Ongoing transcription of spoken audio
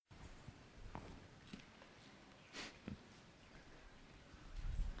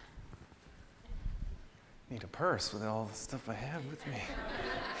purse with all the stuff I have with me.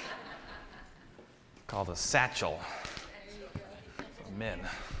 Called a satchel for men.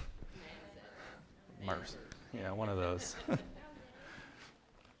 Merce. Yeah, one of those. I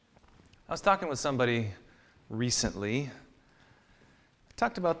was talking with somebody recently. I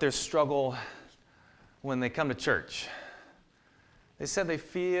talked about their struggle when they come to church. They said they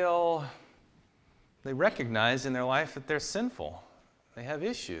recognize in their life that they're sinful. They have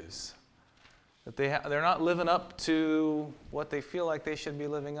issues. That they're not living up to what they feel like they should be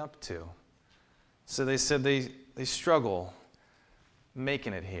living up to. So they said they struggle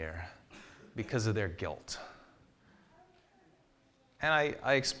making it here because of their guilt. And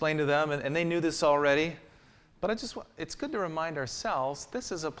I explained to them, and they knew this already, but it's good to remind ourselves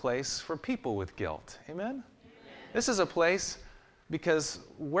this is a place for people with guilt. Amen? Amen. This is a place because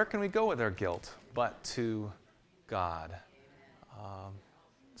where can we go with our guilt but to God?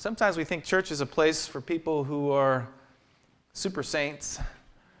 Sometimes we think church is a place for people who are super saints.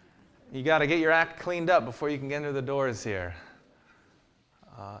 You got to get your act cleaned up before you can get into the doors here.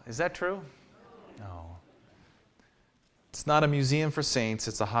 Is that true? No. It's not a museum for saints,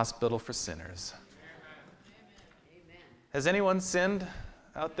 it's a hospital for sinners. Has anyone sinned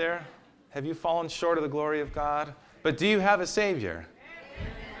out there? Have you fallen short of the glory of God? But do you have a Savior?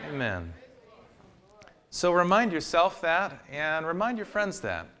 Amen. So remind yourself that, and remind your friends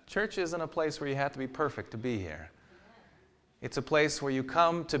that. Church isn't a place where you have to be perfect to be here. It's a place where you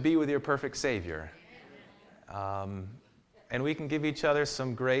come to be with your perfect Savior. And we can give each other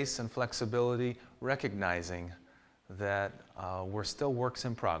some grace and flexibility, recognizing that we're still works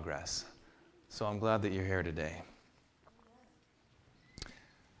in progress. So I'm glad that you're here today.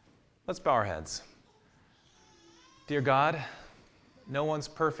 Let's bow our heads. Dear God, no one's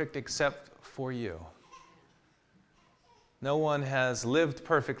perfect except for you. No one has lived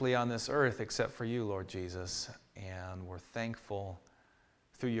perfectly on this earth except for you, Lord Jesus. And we're thankful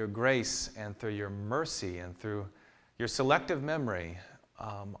through your grace and through your mercy and through your selective memory.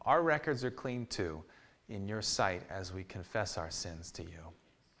 Our records are clean too in your sight as we confess our sins to you.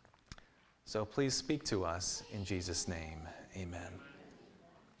 So please speak to us in Jesus' name. Amen.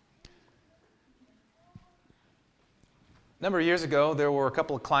 A number of years ago, there were a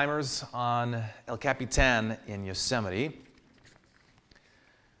couple of climbers on El Capitan in Yosemite.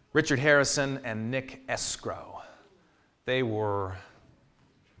 Richard Harrison and Nick Escrow. They were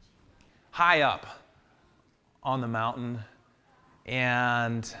high up on the mountain,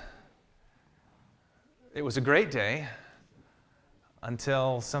 and it was a great day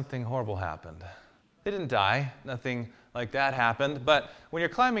until something horrible happened. They didn't die, nothing like that happened, but when you're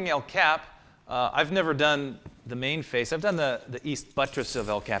climbing El Cap, I've never done the main face. I've done the east buttress of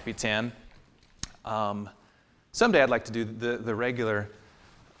El Capitan. Someday I'd like to do the regular,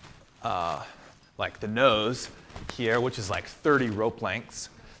 like the nose here, which is like 30 rope lengths.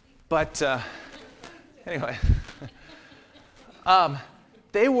 But anyway,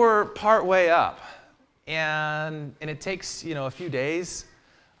 they were part way up, and it takes a few days.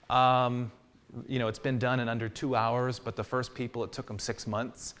 It's been done in under 2 hours, but the first people it took them 6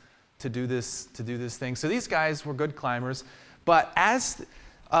 months to do this thing. So these guys were good climbers, but as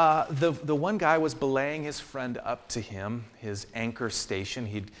the one guy was belaying his friend up to him, his anchor station,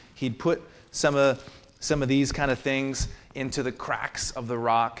 he'd put some of these kind of things into the cracks of the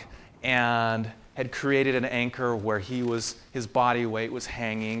rock and had created an anchor where his body weight was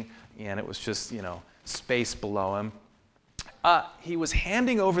hanging and it was just, space below him. He was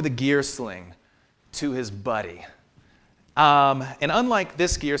handing over the gear sling to his buddy. And unlike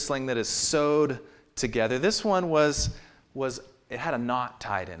this gear sling that is sewed together, this one it had a knot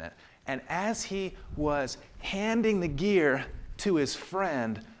tied in it. And as he was handing the gear to his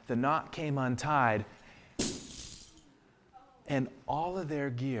friend, the knot came untied, and all of their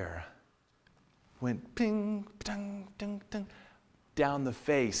gear went ping, ding, ding, ding, down the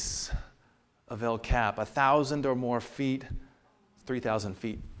face of El Cap, 1,000 or more feet, 3,000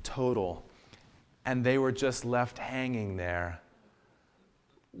 feet total. And they were just left hanging there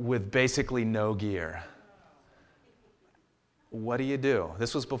with basically no gear. What do you do?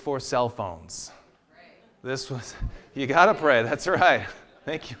 This was before cell phones. You got to pray, that's right.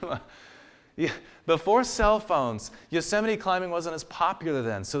 Thank you. Before cell phones, Yosemite climbing wasn't as popular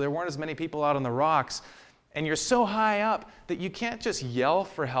then, so there weren't as many people out on the rocks. And you're so high up that you can't just yell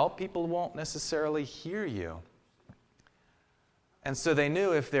for help. People won't necessarily hear you. And so they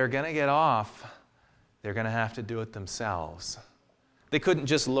knew if they're going to get off, they're going to have to do it themselves. They couldn't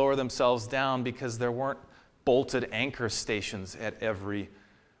just lower themselves down because there weren't bolted anchor stations at every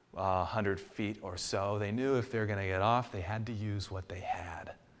 100 feet or so. They knew if they were going to get off, they had to use what they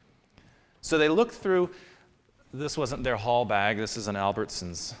had. So they looked through this wasn't their haul bag. This is an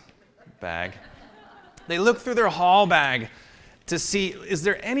Albertsons bag. They looked through their haul bag to see, is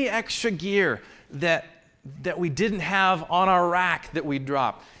there any extra gear that we didn't have on our rack that we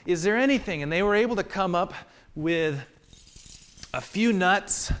dropped? Is there anything? And they were able to come up with a few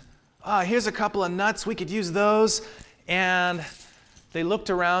nuts. Here's a couple of nuts. We could use those. And they looked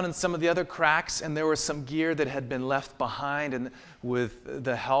around in some of the other cracks, and there was some gear that had been left behind. And with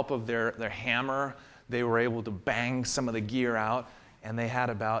the help of their hammer, they were able to bang some of the gear out. And they had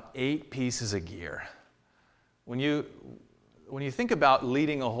about 8 pieces of gear. When you think about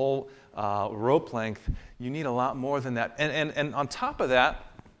leading a whole rope length, you need a lot more than that. And on top of that,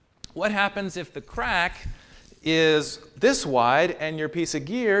 what happens if the crack is this wide and your piece of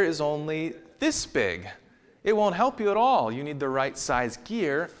gear is only this big? It won't help you at all. You need the right size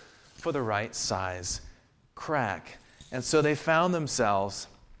gear for the right size crack. And so they found themselves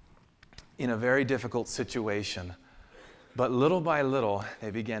in a very difficult situation. But little by little, they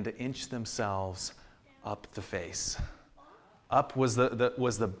began to inch themselves up the face. Up was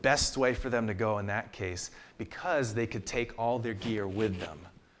the best way for them to go in that case, because they could take all their gear with them.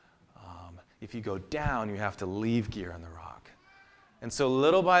 If you go down, you have to leave gear on the rock. And so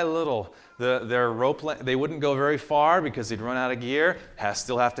little by little, their rope, they wouldn't go very far because they'd run out of gear.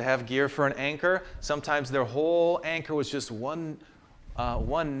 Still have to have gear for an anchor. Sometimes their whole anchor was just one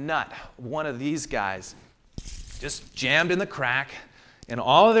nut, one of these guys, just jammed in the crack, and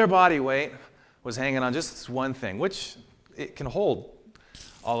all of their body weight was hanging on just this one thing, which it can hold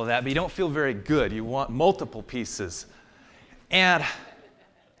all of that, but you don't feel very good. You want multiple pieces. And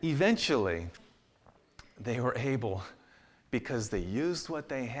eventually, they were able, because they used what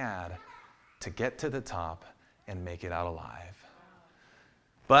they had, to get to the top and make it out alive.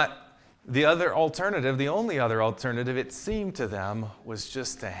 But the other alternative, the only other alternative, it seemed to them, was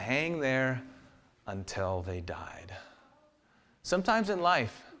just to hang there until they died. Sometimes in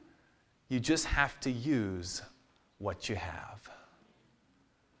life, you just have to use what you have.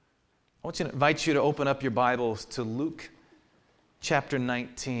 I want to invite you to open up your Bibles to Luke chapter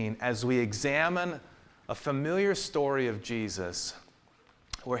 19 as we examine a familiar story of Jesus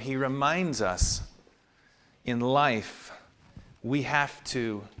where he reminds us in life we have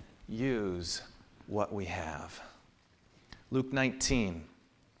to use what we have. Luke 19.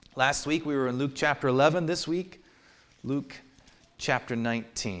 Last week we were in Luke chapter 11. This week, Luke chapter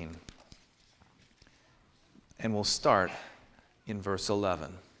 19. And we'll start in verse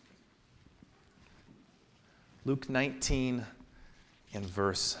 11. Luke 19 and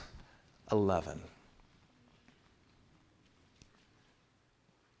verse 11.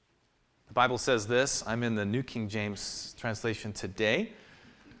 The Bible says this. I'm in the New King James translation today.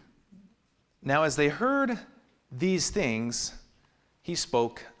 Now, as they heard these things, he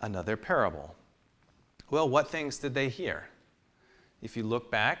spoke another parable. Well, what things did they hear? If you look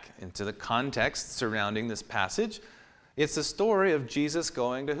back into the context surrounding this passage, it's the story of Jesus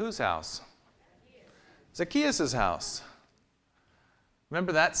going to whose house? Zacchaeus' house.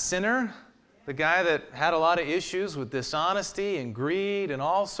 Remember that sinner? The guy that had a lot of issues with dishonesty and greed and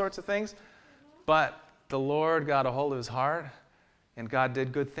all sorts of things. But the Lord got a hold of his heart, and God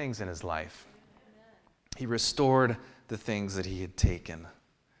did good things in his life. He restored the things that he had taken.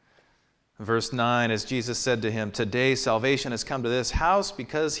 Verse 9, as Jesus said to him, "Today salvation has come to this house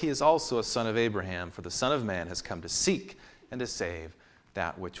because he is also a son of Abraham. For the Son of Man has come to seek and to save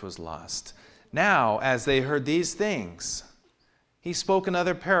that which was lost." Now, as they heard these things, he spoke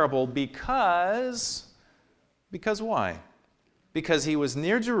another parable because why? Because he was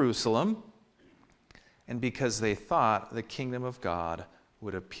near Jerusalem and because they thought the kingdom of God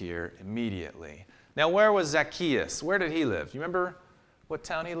would appear immediately. Now, where was Zacchaeus? Where did he live? You remember what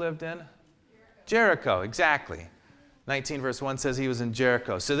town he lived in? Jericho, exactly. 19 verse 1 says he was in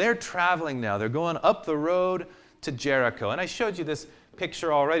Jericho. So they're traveling now. They're going up the road to Jericho. And I showed you this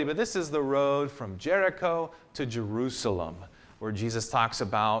picture already, but this is the road from Jericho to Jerusalem, where Jesus talks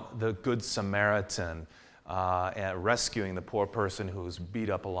about the Good Samaritan and rescuing the poor person who's beat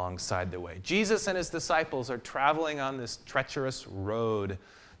up alongside the way. Jesus and his disciples are traveling on this treacherous road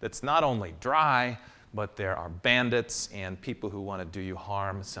that's not only dry, but there are bandits and people who want to do you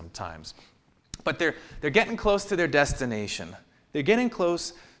harm sometimes. But they're getting close to their destination. They're getting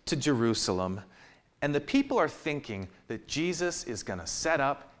close to Jerusalem, and the people are thinking that Jesus is going to set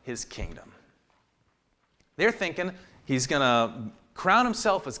up his kingdom. They're thinking he's going to crown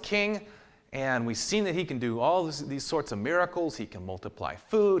himself as king, and we've seen that he can do all these sorts of miracles. He can multiply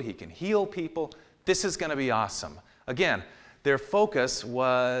food. He can heal people. This is going to be awesome. Again, their focus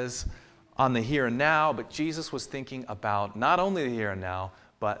was on the here and now, but Jesus was thinking about not only the here and now,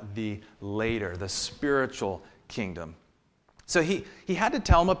 but the later, the spiritual kingdom. So he had to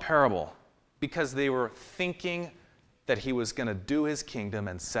tell them a parable because they were thinking that he was going to do his kingdom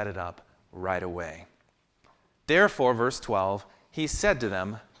and set it up right away. Therefore, verse 12, he said to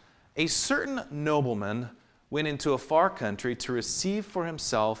them, a certain nobleman went into a far country to receive for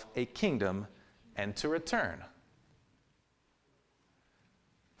himself a kingdom and to return.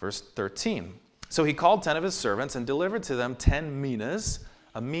 Verse 13, so he called 10 of his servants and delivered to them 10 minas.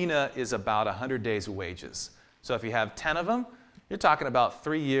 A mina is about 100 days' wages. So if you have 10 of them, you're talking about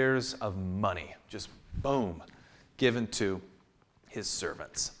 3 years of money, just boom, given to his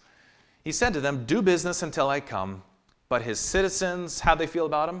servants. He said to them, do business until I come. But his citizens, how'd they feel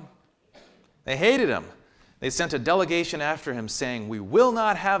about him? They hated him. They sent a delegation after him saying, we will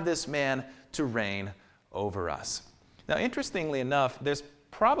not have this man to reign over us. Now, interestingly enough, there's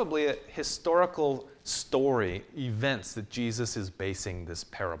probably a historical story, events that Jesus is basing this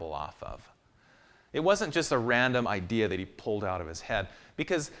parable off of. It wasn't just a random idea that he pulled out of his head,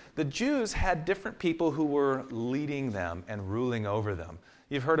 because the Jews had different people who were leading them and ruling over them.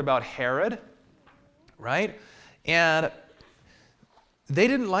 You've heard about Herod, right? And they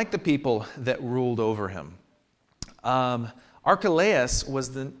didn't like the people that ruled over him. Archelaus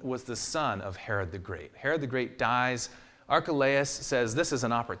was the son of Herod the Great. Herod the Great dies. Archelaus says, this is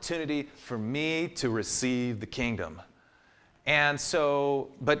an opportunity for me to receive the kingdom. And so,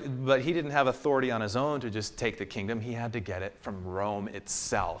 but he didn't have authority on his own to just take the kingdom. He had to get it from Rome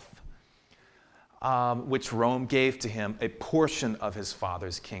itself, which Rome gave to him a portion of his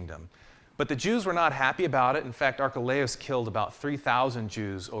father's kingdom. But the Jews were not happy about it. In fact, Archelaus killed about 3,000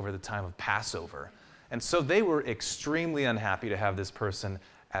 Jews over the time of Passover. And so they were extremely unhappy to have this person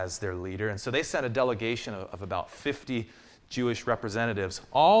as their leader. And so they sent a delegation of about 50 Jewish representatives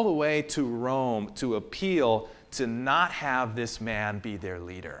all the way to Rome to appeal to not have this man be their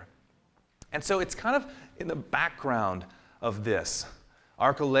leader. And so it's kind of in the background of this.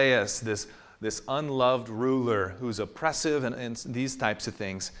 Archelaus, this unloved ruler who's oppressive and these types of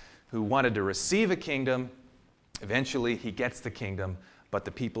things, who wanted to receive a kingdom. Eventually, he gets the kingdom, but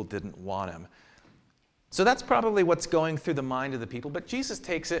the people didn't want him. So that's probably what's going through the mind of the people, but Jesus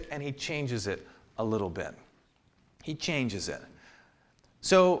takes it and he changes it a little bit. He changes it.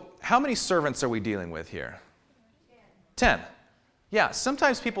 So how many servants are we dealing with here? 10. Yeah,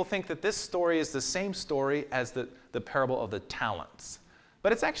 sometimes people think that this story is the same story as the parable of the talents,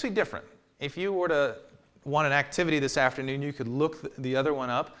 but it's actually different. If you were to want an activity this afternoon, you could look the other one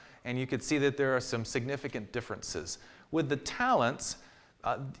up and you could see that there are some significant differences. With the talents,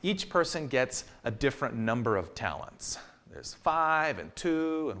 each person gets a different number of talents. There's 5 and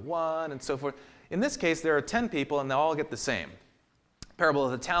 2 and 1 and so forth. In this case, there are 10 people and they all get the same. Parable of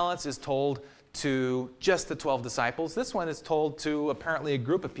the talents is told to just the 12 disciples. This one is told to apparently a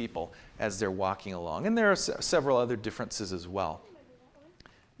group of people as they're walking along. And there are several other differences as well.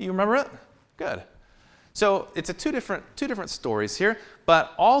 You remember it? Good. So it's two different stories here,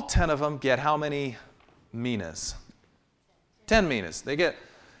 but all 10 of them get how many minas? 10 minas.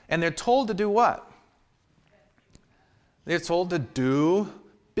 And they're told to do what? They're told to do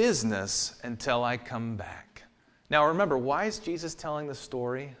business until I come back. Now remember, why is Jesus telling the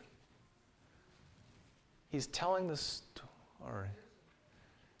story? He's telling the story.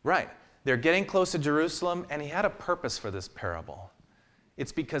 Right. They're getting close to Jerusalem, and he had a purpose for this parable.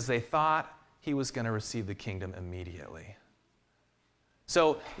 It's because they thought he was going to receive the kingdom immediately.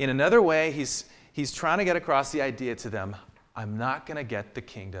 So in another way, he's trying to get across the idea to them, I'm not going to get the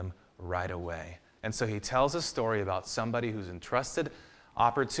kingdom right away. And so he tells a story about somebody who's entrusted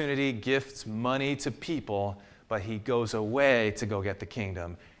opportunity, gifts, money to people, but he goes away to go get the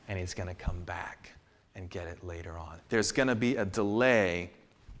kingdom, and he's going to come back and get it later on. There's going to be a delay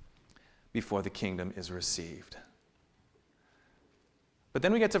before the kingdom is received. But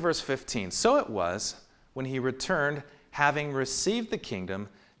then we get to verse 15. So it was, when he returned, having received the kingdom,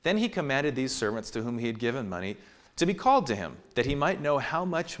 then he commanded these servants to whom he had given money to be called to him, that he might know how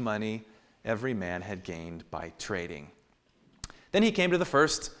much money every man had gained by trading. Then came the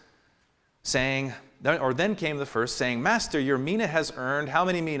first, saying, Master, your mina has earned how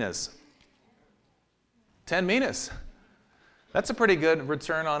many minas? 10 minas. That's a pretty good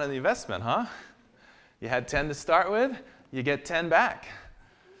return on an investment, huh? You had 10 to start with, you get 10 back.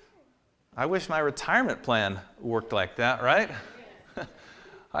 I wish my retirement plan worked like that, right?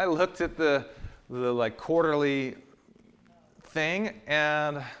 I looked at the quarterly thing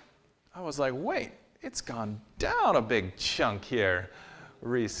and I was like, wait, it's gone down a big chunk here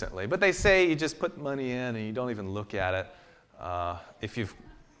recently. But they say you just put money in and you don't even look at it if you've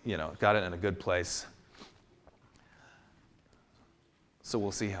got it in a good place. So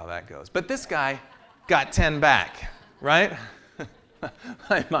we'll see how that goes. But this guy got 10 back, right?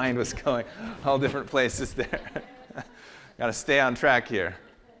 My mind was going all different places there. Got to stay on track here.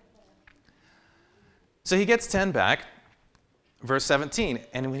 So he gets 10 back. Verse 17,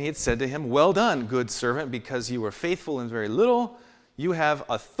 and when he had said to him, well done, good servant, because you were faithful in very little, you have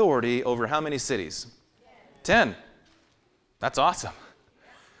authority over how many cities? 10. That's awesome.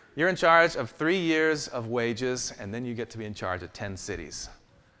 You're in charge of 3 years of wages, and then you get to be in charge of 10 cities.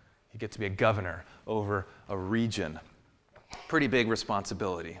 You get to be a governor over a region. Pretty big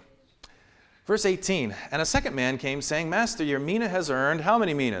responsibility. Verse 18, and a second man came saying, Master, your mina has earned how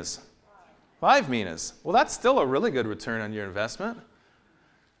many minas? 5 minas. Well, that's still a really good return on your investment.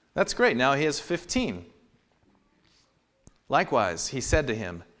 That's great. Now he has 15. Likewise, he said to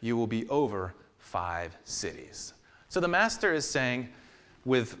him, you will be over 5 cities. So the master is saying,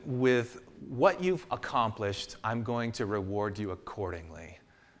 with what you've accomplished, I'm going to reward you accordingly.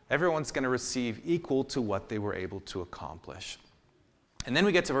 Everyone's going to receive equal to what they were able to accomplish. And then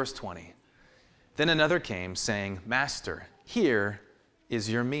we get to verse 20. Then another came, saying, Master, here is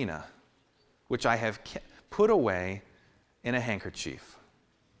your mina, which I have put away in a handkerchief.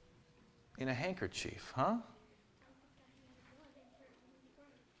 In a handkerchief, huh?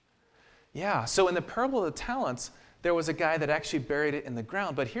 Yeah, so in the parable of the talents, there was a guy that actually buried it in the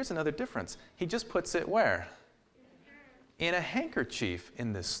ground, but here's another difference. He just puts it where? In a handkerchief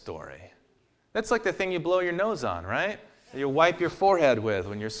in this story. That's like the thing you blow your nose on, right? You wipe your forehead with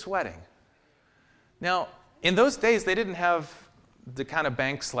when you're sweating. Now, in those days, they didn't have the kind of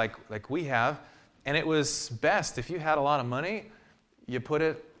banks like we have, and it was best if you had a lot of money, you put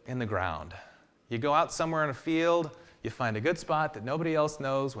it in the ground. You go out somewhere in a field, you find a good spot that nobody else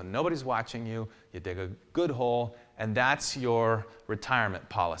knows when nobody's watching you, you dig a good hole, and that's your retirement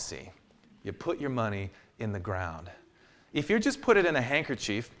policy. You put your money in the ground. If you just put it in a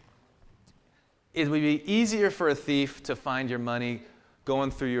handkerchief, it would be easier for a thief to find your money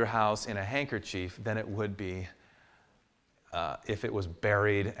going through your house in a handkerchief than it would be if it was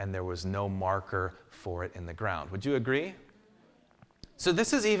buried and there was no marker for it in the ground. Would you agree? So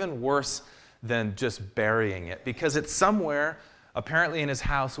this is even worse than just burying it because it's somewhere apparently in his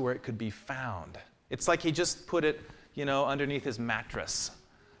house where it could be found. It's like he just put it, underneath his mattress.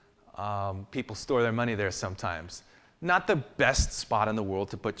 People store their money there sometimes. Not the best spot in the world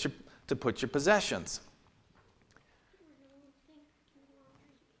to put your possessions.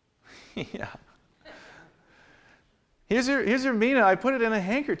 Yeah. Here's your mina. I put it in a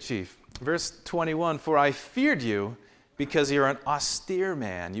handkerchief. Verse 21, for I feared you because you're an austere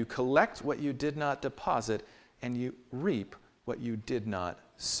man. You collect what you did not deposit, and you reap what you did not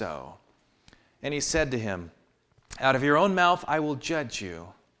sow. And he said to him, out of your own mouth I will judge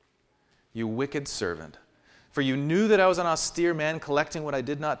you, you wicked servant. For you knew that I was an austere man, collecting what I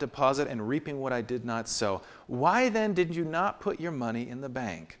did not deposit and reaping what I did not sow. Why then did you not put your money in the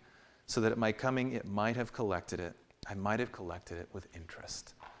bank, so that at my coming I might have collected it with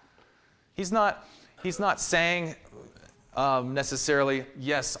interest? He's not saying necessarily,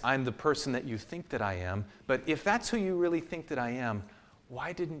 yes, I'm the person that you think that I am, but if that's who you really think that I am,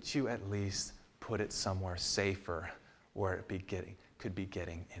 why didn't you at least put it somewhere safer where it could be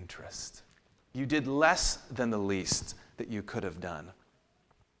getting interest? You did less than the least that you could have done.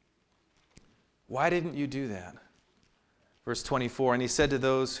 Why didn't you do that? Verse 24, and he said to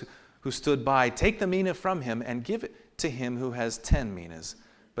those who stood by, take the mina from him and give it to him who has 10 minas.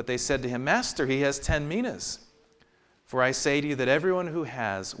 But they said to him, Master, he has 10 minas. For I say to you that everyone who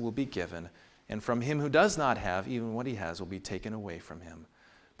has will be given, and from him who does not have, even what he has will be taken away from him.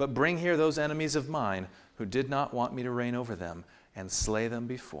 But bring here those enemies of mine who did not want me to reign over them, and slay them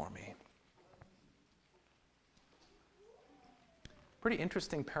before me. Pretty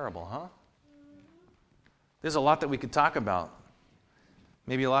interesting parable, huh? There's a lot that we could talk about.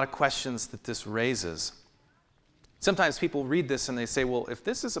 Maybe a lot of questions that this raises. Sometimes people read this and they say, well, if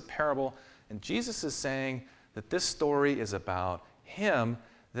this is a parable and Jesus is saying that this story is about him,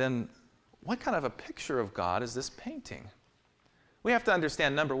 then what kind of a picture of God is this painting? We have to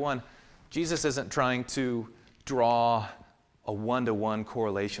understand, number one, Jesus isn't trying to draw a one-to-one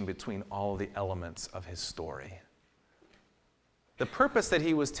correlation between all the elements of his story. The purpose that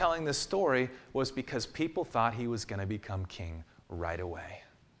he was telling this story was because people thought he was going to become king right away.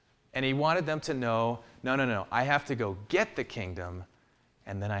 And he wanted them to know, no, I have to go get the kingdom,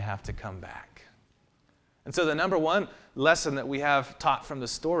 and then I have to come back. And so the number one lesson that we have taught from the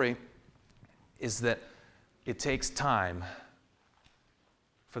story is that it takes time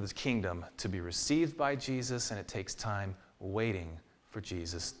for the kingdom to be received by Jesus, and it takes time waiting for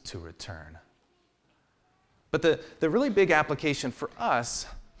Jesus to return. But the really big application for us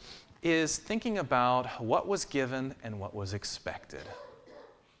is thinking about what was given and what was expected.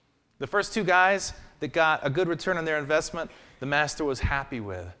 The first two guys that got a good return on their investment, the master was happy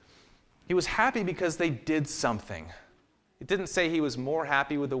with. He was happy because they did something. It didn't say he was more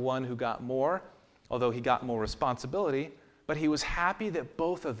happy with the one who got more, although he got more responsibility, but he was happy that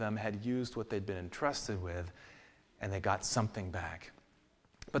both of them had used what they'd been entrusted with and they got something back.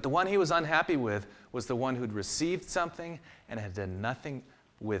 But the one he was unhappy with was the one who'd received something and had done nothing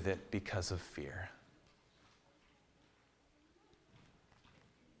with it because of fear.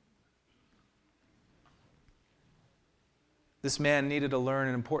 This man needed to learn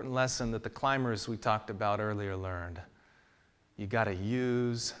an important lesson that the climbers we talked about earlier learned. You got to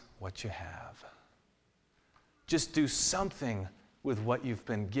use what you have. Just do something with what you've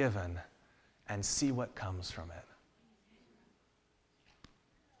been given and see what comes from it.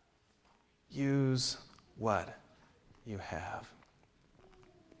 Use what you have.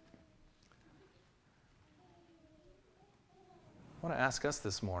 I want to ask us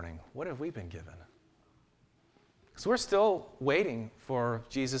this morning, what have we been given? Because we're still waiting for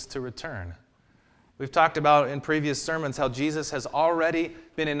Jesus to return. We've talked about in previous sermons how Jesus has already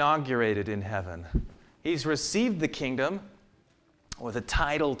been inaugurated in heaven. He's received the kingdom, or the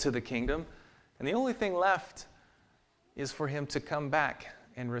title to the kingdom, and the only thing left is for him to come back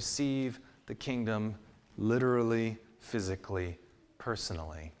and receive the kingdom literally, physically,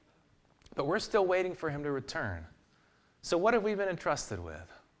 personally. But we're still waiting for him to return. So what have we been entrusted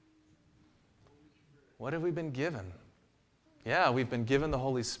with? What have we been given? Yeah, we've been given the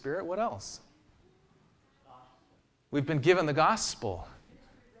Holy Spirit. What else? We've been given the gospel.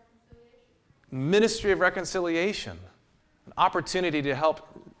 Ministry of reconciliation. An opportunity to help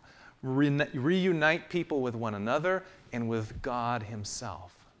reunite people with one another and with God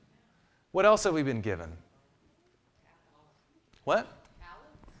himself. What else have we been given? What?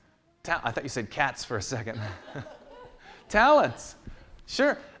 I thought you said cats for a second. Talents.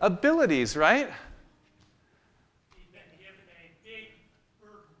 Sure. Abilities, right?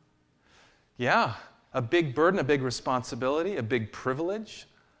 Yeah, a big burden, a big responsibility, a big privilege.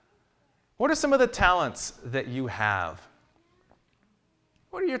 What are some of the talents that you have?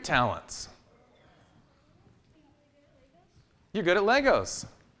 What are your talents? You're good at Legos.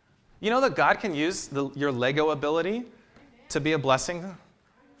 You know that God can use your Lego ability to be a blessing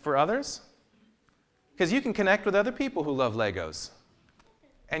for others? Because you can connect with other people who love Legos.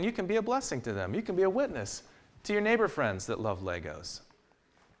 And you can be a blessing to them. You can be a witness to your neighbor friends that love Legos.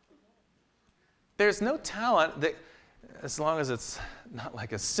 There's no talent that, as long as it's not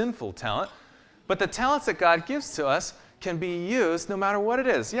like a sinful talent, but the talents that God gives to us can be used no matter what it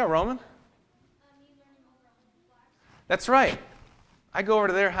is. Yeah, Roman? That's right. I go over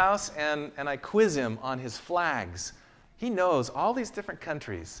to their house and I quiz him on his flags. He knows all these different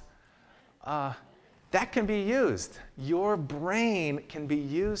countries. That can be used. Your brain can be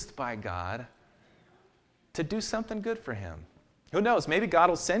used by God to do something good for him. Who knows? Maybe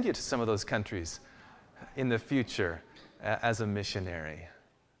God will send you to some of those countries in the future as a missionary.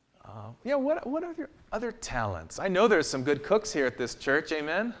 What are your other talents? I know there's some good cooks here at this church,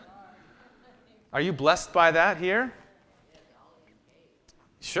 amen? Are you blessed by that here?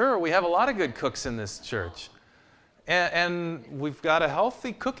 Sure, we have a lot of good cooks in this church. And we've got a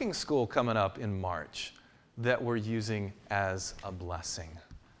healthy cooking school coming up in March that we're using as a blessing.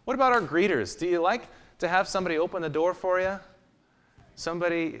 What about our greeters? Do you like to have somebody open the door for you?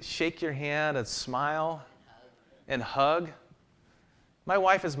 Somebody shake your hand and smile and hug? My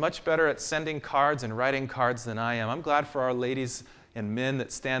wife is much better at sending cards and writing cards than I am. I'm glad for our ladies and men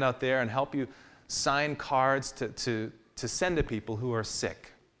that stand out there and help you sign cards to send to people who are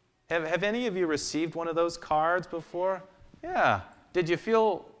sick. Have any of you received one of those cards before? Yeah. Did you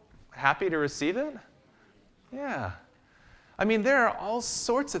feel happy to receive it? Yeah. I mean, there are all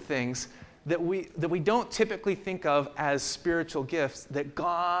sorts of things that we don't typically think of as spiritual gifts that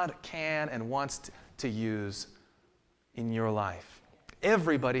God can and wants to use in your life.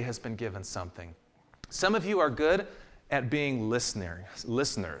 Everybody has been given something. Some of you are good at being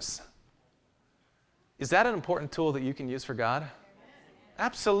listeners. Is that an important tool that you can use for God?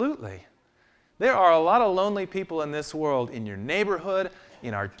 Absolutely. There are a lot of lonely people in this world, in your neighborhood,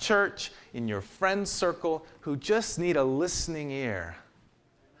 in our church, in your friend circle, who just need a listening ear.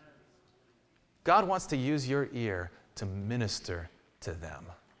 God wants to use your ear to minister to them.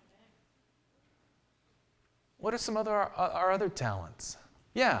 What are some of our other talents?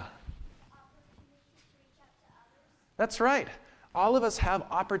 Yeah. That's right. All of us have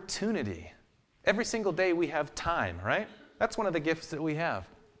opportunity. Every single day we have time, right? That's one of the gifts that we have.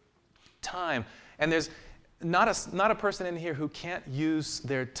 Time. And not a person in here who can't use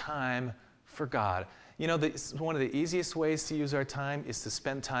their time for God. You know, one of the easiest ways to use our time is to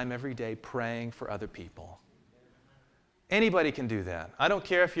spend time every day praying for other people. Anybody can do that. I don't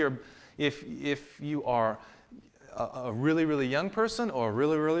care if you are a really, really young person or a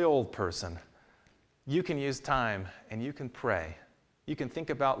really, really old person. You can use time and you can pray. You can think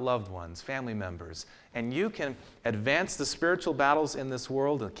about loved ones, family members, and you can advance the spiritual battles in this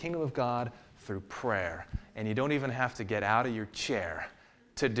world, the kingdom of God, through prayer. And you don't even have to get out of your chair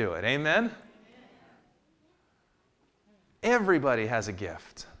to do it. Amen? Everybody has a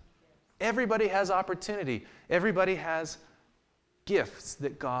gift. Everybody has opportunity. Everybody has gifts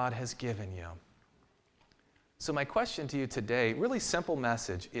that God has given you. So my question to you today, really simple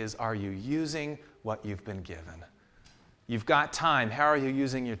message, is are you using what you've been given? You've got time. How are you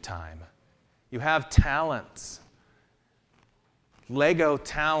using your time? You have talents. Lego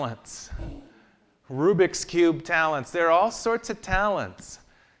talents. Rubik's Cube talents. There are all sorts of talents.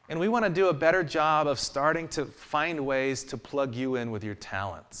 And we want to do a better job of starting to find ways to plug you in with your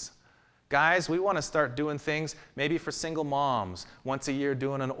talents. Guys, we want to start doing things maybe for single moms, once a year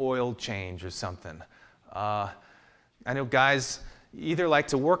doing an oil change or something. I know guys either like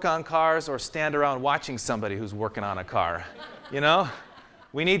to work on cars or stand around watching somebody who's working on a car. You know?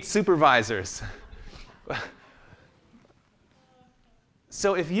 We need supervisors.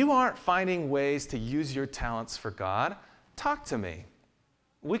 So if you aren't finding ways to use your talents for God, talk to me.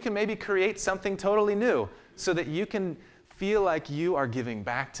 We can maybe create something totally new so that you can feel like you are giving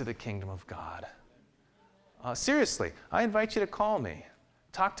back to the kingdom of God. Seriously, I invite you to call me.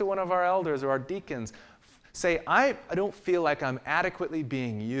 Talk to one of our elders or our deacons. Say, I don't feel like I'm adequately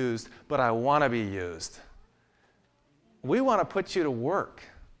being used, but I want to be used. We want to put you to work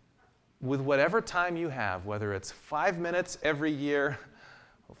with whatever time you have, whether it's 5 minutes every year,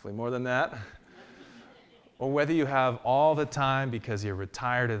 hopefully more than that, or whether you have all the time because you're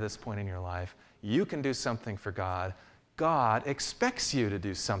retired at this point in your life. You can do something for God. God expects you to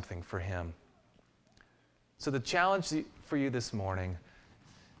do something for Him. So the challenge for you this morning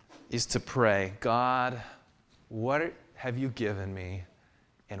is to pray, God, what have you given me,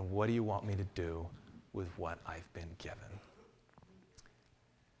 and what do you want me to do with what I've been given?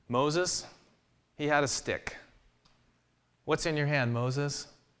 Moses, he had a stick. What's in your hand, Moses?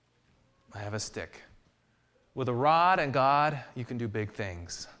 I have a stick. With a rod and God, you can do big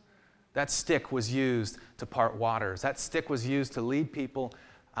things. That stick was used to part waters. That stick was used to lead people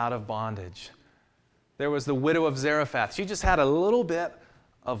out of bondage. There was the widow of Zarephath. She just had a little bit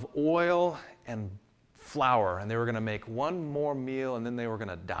of oil and flour, and they were going to make one more meal, and then they were going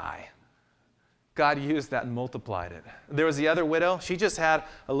to die. God used that and multiplied it. There was the other widow. She just had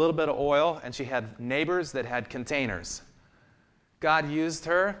a little bit of oil, and she had neighbors that had containers. God used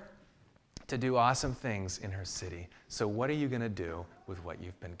her to do awesome things in her city. So what are you going to do with what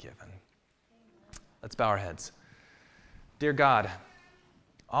you've been given? Let's bow our heads. Dear God,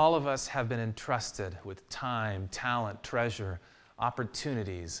 all of us have been entrusted with time, talent, treasure,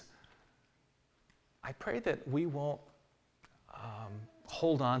 opportunities. I pray that we won't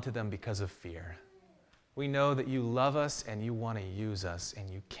hold on to them because of fear. We know that you love us and you want to use us, and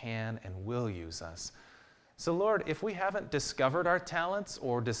you can and will use us. So Lord, if we haven't discovered our talents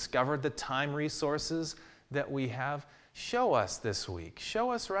or discovered the time resources that we have, show us this week.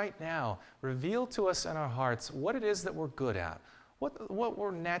 Show us right now. Reveal to us in our hearts what it is that we're good at, what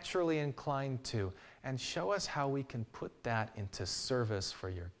we're naturally inclined to, and show us how we can put that into service for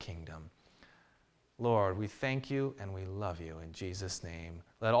your kingdom. Lord, we thank you and we love you in Jesus' name.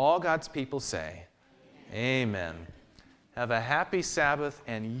 Let all God's people say, Amen. Have a happy Sabbath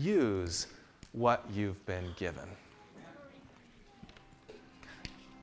and use what you've been given.